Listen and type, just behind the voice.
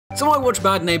So I watched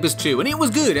Bad Neighbours 2, and it was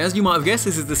good. As you might have guessed,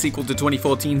 this is the sequel to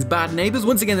 2014's Bad Neighbours.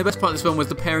 Once again, the best part of this film was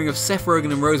the pairing of Seth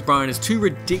Rogen and Rose Byrne as two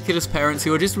ridiculous parents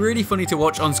who are just really funny to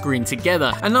watch on screen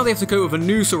together. And now they have to cope with a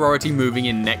new sorority moving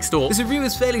in next door. This review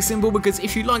is fairly simple because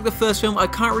if you like the first film, I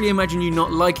can't really imagine you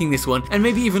not liking this one, and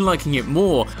maybe even liking it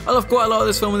more. I love quite a lot of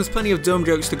this film, and there's plenty of dumb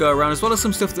jokes to go around, as well as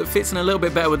some stuff that fits in a little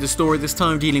bit better with the story, this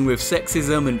time dealing with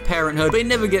sexism and parenthood, but it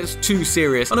never gets too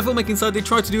serious. On the filmmaking side, they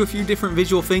tried to do a few different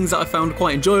visual things that I found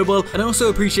quite enjoyable, and I also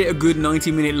appreciate a good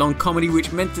 90-minute long comedy,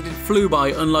 which meant that it flew by,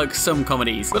 unlike some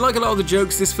comedies. But like a lot of the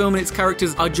jokes, this film and its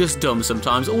characters are just dumb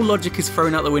sometimes. All logic is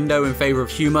thrown out the window in favour of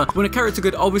humour. When a character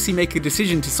could obviously make a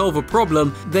decision to solve a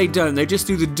problem, they don't. They just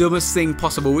do the dumbest thing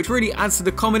possible, which really adds to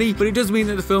the comedy, but it does mean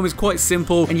that the film is quite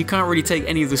simple, and you can't really take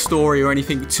any of the story or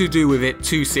anything to do with it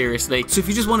too seriously. So if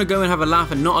you just want to go and have a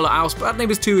laugh and not a lot else, Bad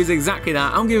Neighbours 2 is exactly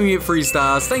that. I'm giving it 3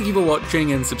 stars. Thank you for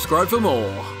watching, and subscribe for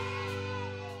more.